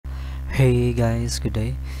Hey guys, good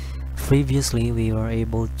day. Previously, we were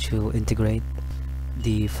able to integrate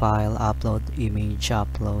the file upload image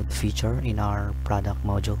upload feature in our product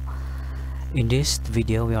module. In this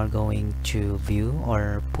video, we are going to view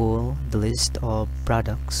or pull the list of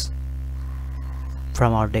products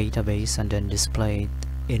from our database and then display it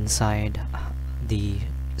inside the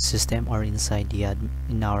system or inside the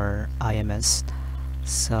in our IMS.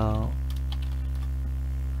 So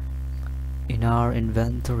in our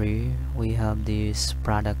inventory we have these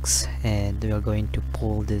products and we are going to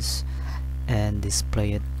pull this and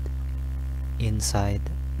display it inside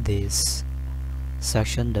this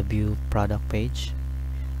section, the view product page.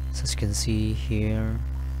 So as you can see here,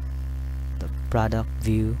 the product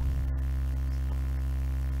view,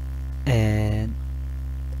 and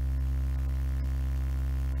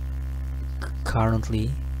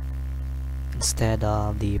currently instead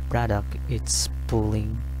of the product it's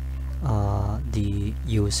pulling the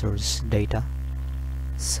user's data.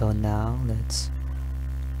 So now let's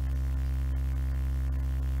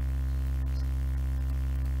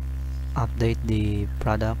update the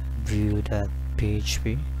product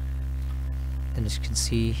view.php, and as you can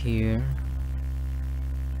see here,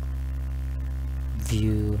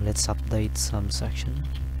 view, let's update some section.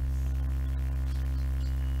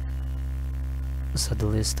 So the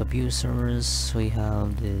list of users, we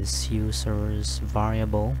have this users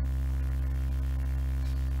variable,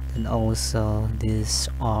 and also these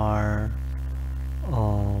are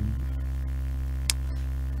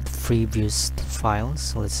previous files.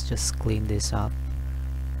 So let's just clean this up.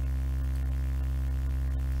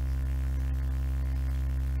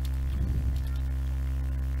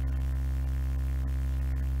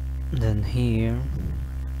 Then here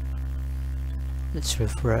let's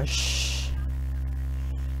refresh,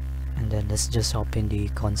 and then let's just open the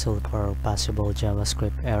console for possible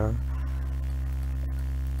JavaScript error.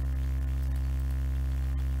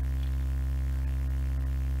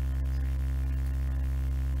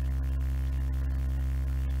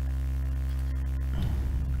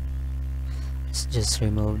 Let's just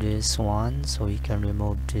remove this one so we can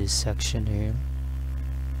remove this section here.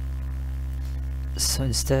 So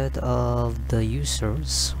instead of the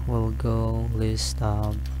users, we'll go list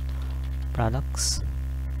of products,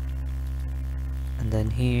 and then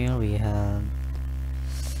here we have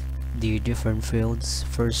the different fields: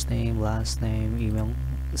 first name, last name, email.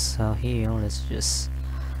 So here let's just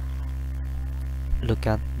look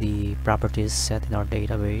at the properties set in our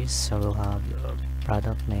database. So we'll have the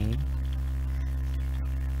product name,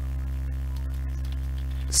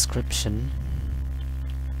 description,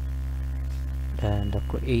 then the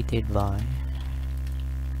created by,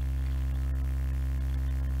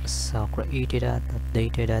 so created at,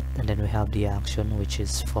 updated at, and then we have the action, which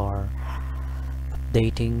is for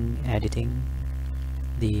updating, editing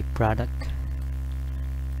the product.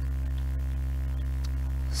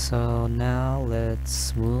 So now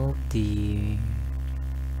let's move the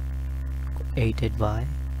created by,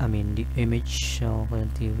 the image. So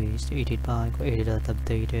currently is created by, created at,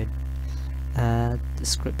 updated at,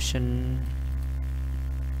 description,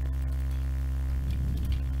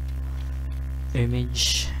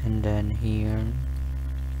 image, and then here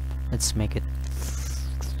let's make it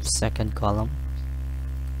second column.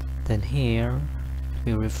 Then here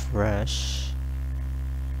we refresh,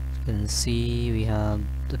 you can see we have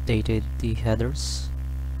updated the headers.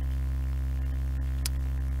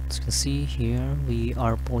 As you can see here, we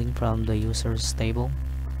are pulling from the users table.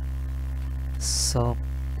 So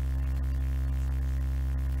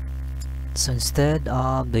instead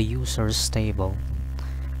of the users table,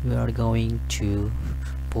 we are going to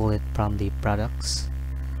pull it from the products.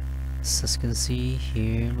 So as you can see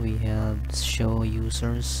here, we have show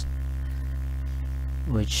users,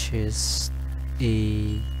 which is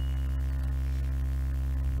a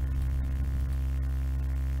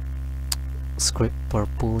script for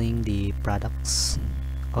pulling the products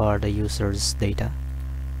or the users data.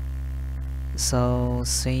 So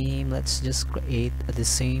same, let's just create the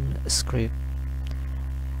same script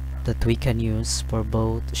that we can use for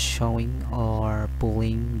both showing or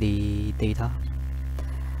pulling the data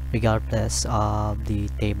regardless of the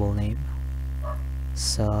table name.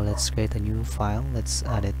 So let's create a new file, let's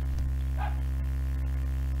add it,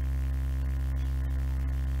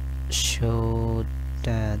 show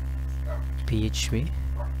that PHP,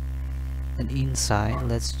 and inside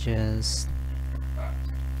let's just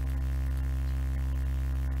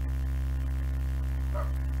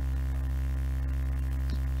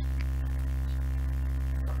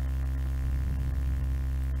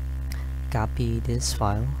copy this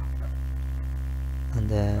file, and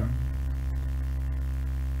then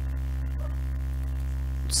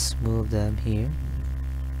let's move them here.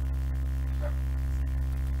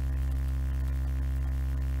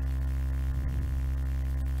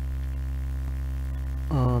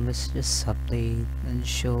 Let's just update and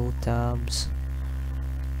show tabs.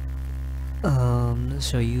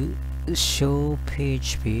 So you show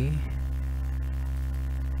PHP.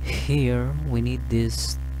 Here we need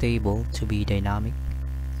this table to be dynamic,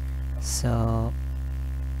 so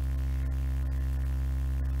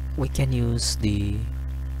we can use the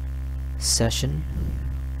session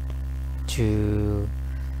to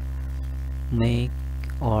make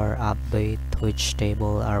or update which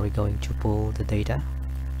table are we going to pull the data.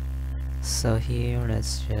 So here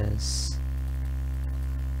let's just,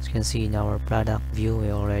 as you can see in our product view,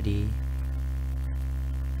 we already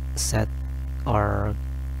set or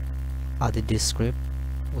added this script.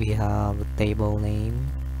 We have a table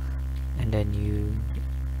name, and then you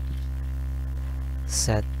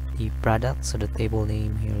set the product, so the table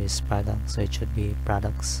name here is product, so it should be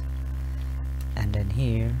products. And then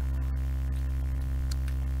here,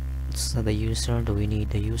 so the user, do we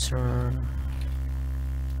need the user?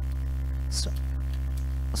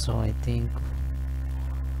 So I think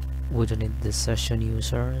we don't need the session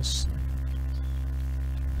users.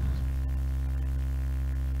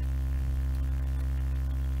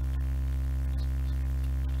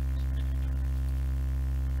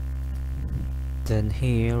 Then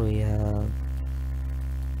here we have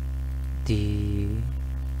the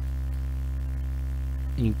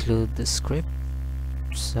include the script,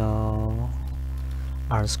 so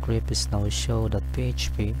our script is now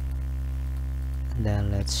show.php, and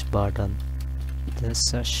then let's button the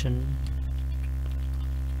session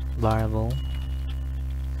variable,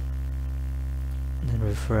 then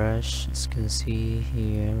refresh. As you can see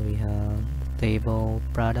here we have table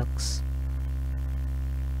products.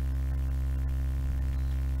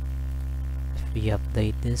 If we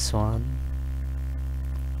update this one,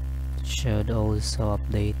 it should also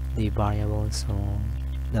update the variable, so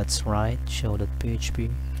that's right,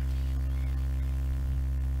 show.php.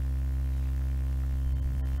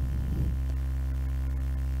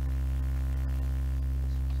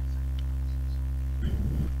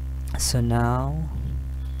 So now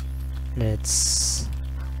let's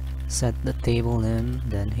set the table name,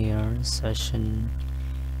 then here session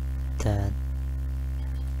that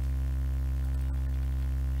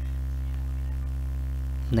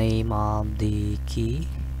name of the key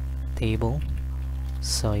table.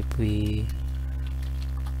 So if we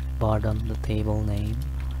bottom the table name,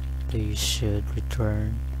 they should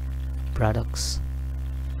return products.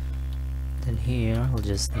 Then here we'll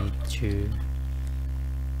just need to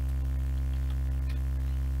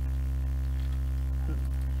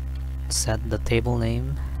set the table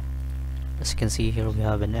name. As you can see here, we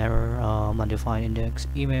have an error, undefined index,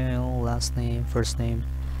 email, last name, first name,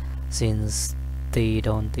 since they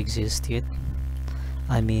don't exist yet.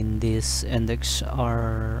 I mean, this index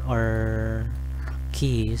or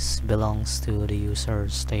keys belongs to the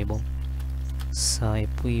users table. So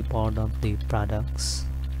if we bottom the products,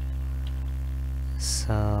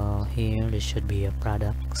 so here there should be a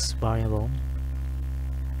products variable.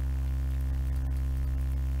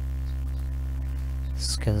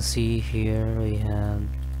 As you can see here, we have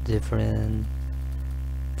different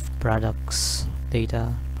products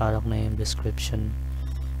data, product name, description,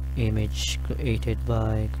 image, created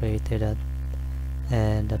by, created at,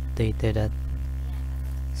 and updated at.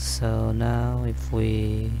 So now if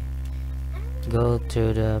we go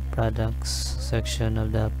to the products section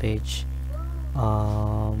of the page,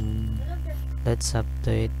 let's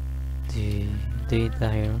update the data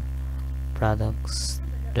here, products,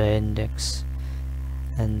 the index,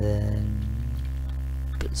 and then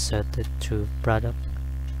set it to product.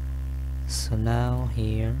 So now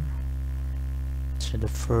here, so the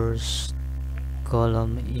first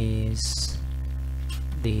column is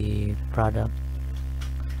the product,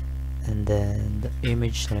 and then the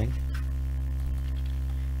image link,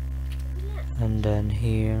 and then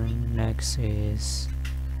here next is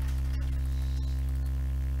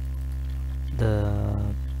the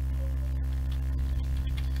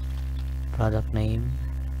product name,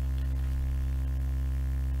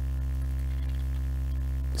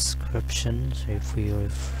 description. So if we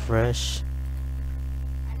refresh,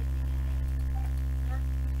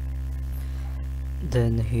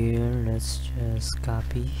 then here let's just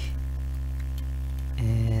copy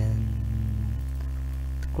and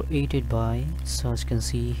created by. So as you can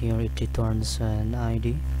see here, it returns an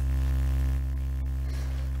ID.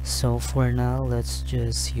 So for now, let's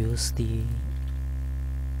just use the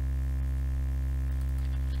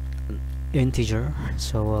integer.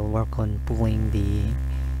 So we'll work on pulling the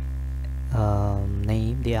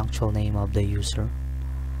name, the actual name of the user.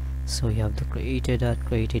 So we have the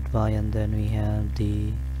created by, and then we have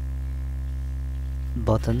the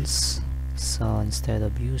buttons. So instead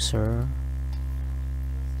of user,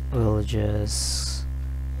 we'll just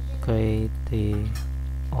create the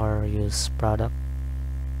or use product.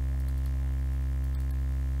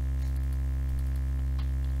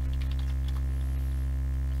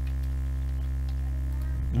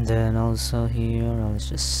 And then also here, I'll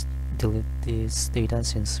just delete this data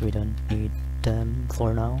since we don't need them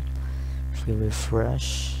for now. If we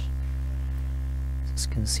refresh, as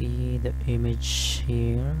you can see the image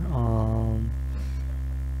here,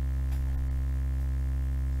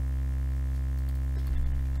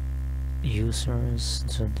 users,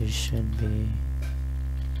 so this should be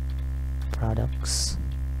products.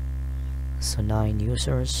 So 9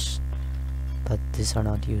 users, but these are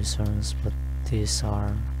not users, but these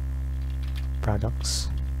are products.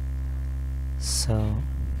 So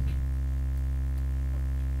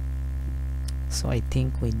I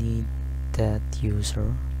think we need that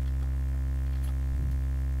user.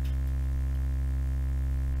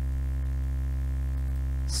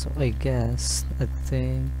 So I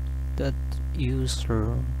think that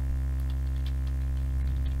user,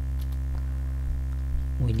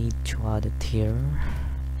 we need to add it here.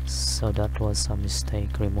 So that was a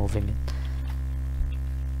mistake removing it.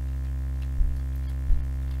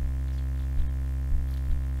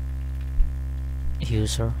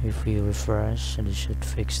 User, if we refresh, and it should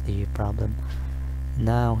fix the problem.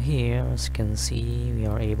 Now here, as you can see, we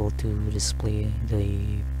are able to display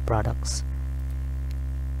the products.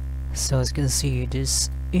 So as you can see, this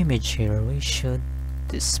image here, we should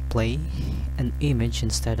display an image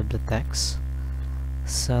instead of the text.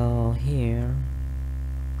 So here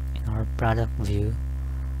in our product view,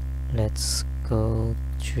 let's go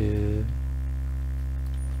to,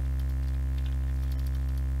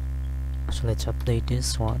 so let's update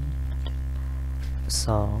this one.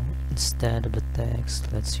 So instead of the text,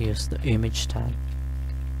 let's use the image tag,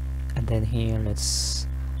 and then here let's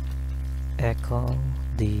echo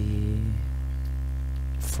the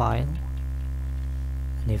file.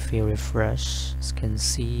 And if we refresh, as you can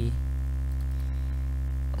see,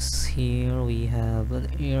 here we have an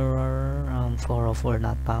error, 404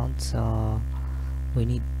 not found. So we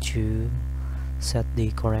need to set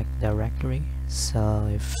the correct directory. So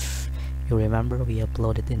if you remember, we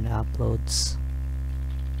uploaded in uploads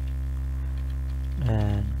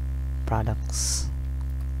and products,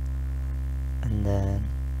 and then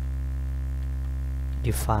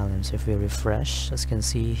the file names. If we refresh, as you can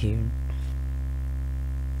see here,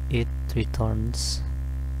 it returns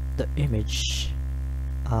the image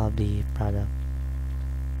of the product.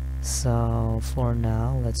 So for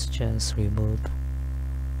now, let's just remove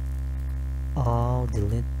all,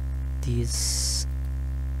 delete these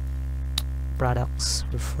products,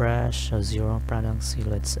 refresh, so 0 products. So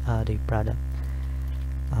let's add a product.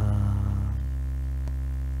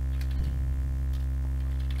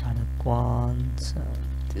 Product 1, so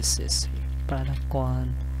this is product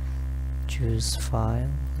 1. Choose file,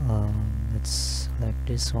 let's select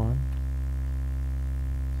this one.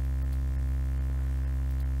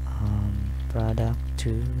 Product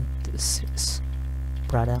 2, this is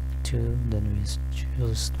product 2, then we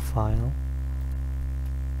choose the file.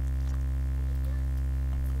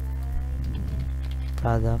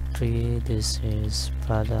 Product 3, this is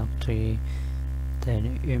product 3,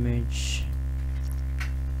 then image,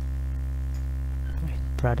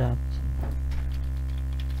 product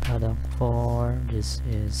 4, this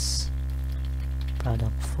is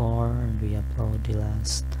product 4, and we upload the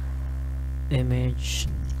last image.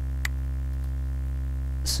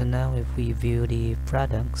 So now if we view the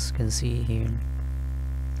products, you can see here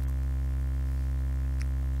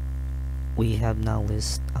we have now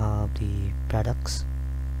list of the products.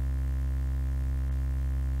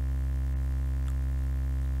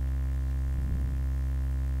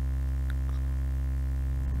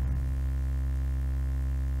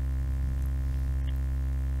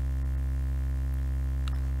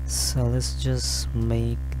 So let's just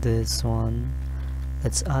make this one,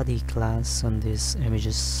 let's add a class on these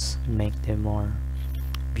images, make them more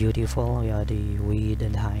beautiful. We add the width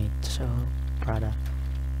and height. So product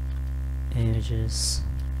images.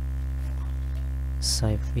 So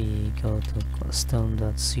if we go to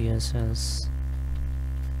custom.css,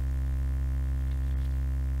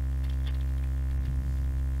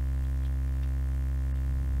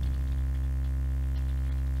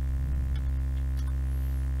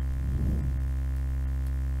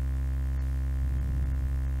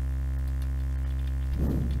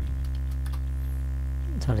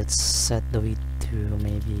 so let's set the width to to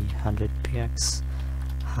maybe 100px,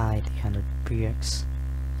 height 100px,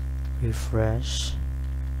 refresh.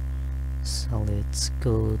 So let's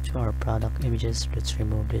go to our product images. Let's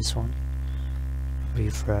remove this one,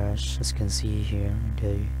 refresh. As you can see here,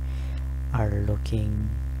 they are looking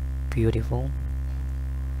beautiful.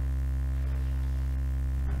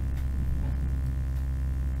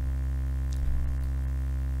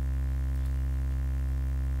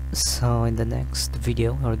 So in the next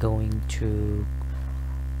video we're going to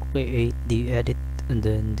create the edit and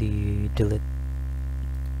then the delete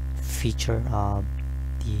feature of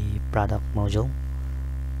the product module,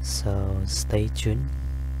 so stay tuned.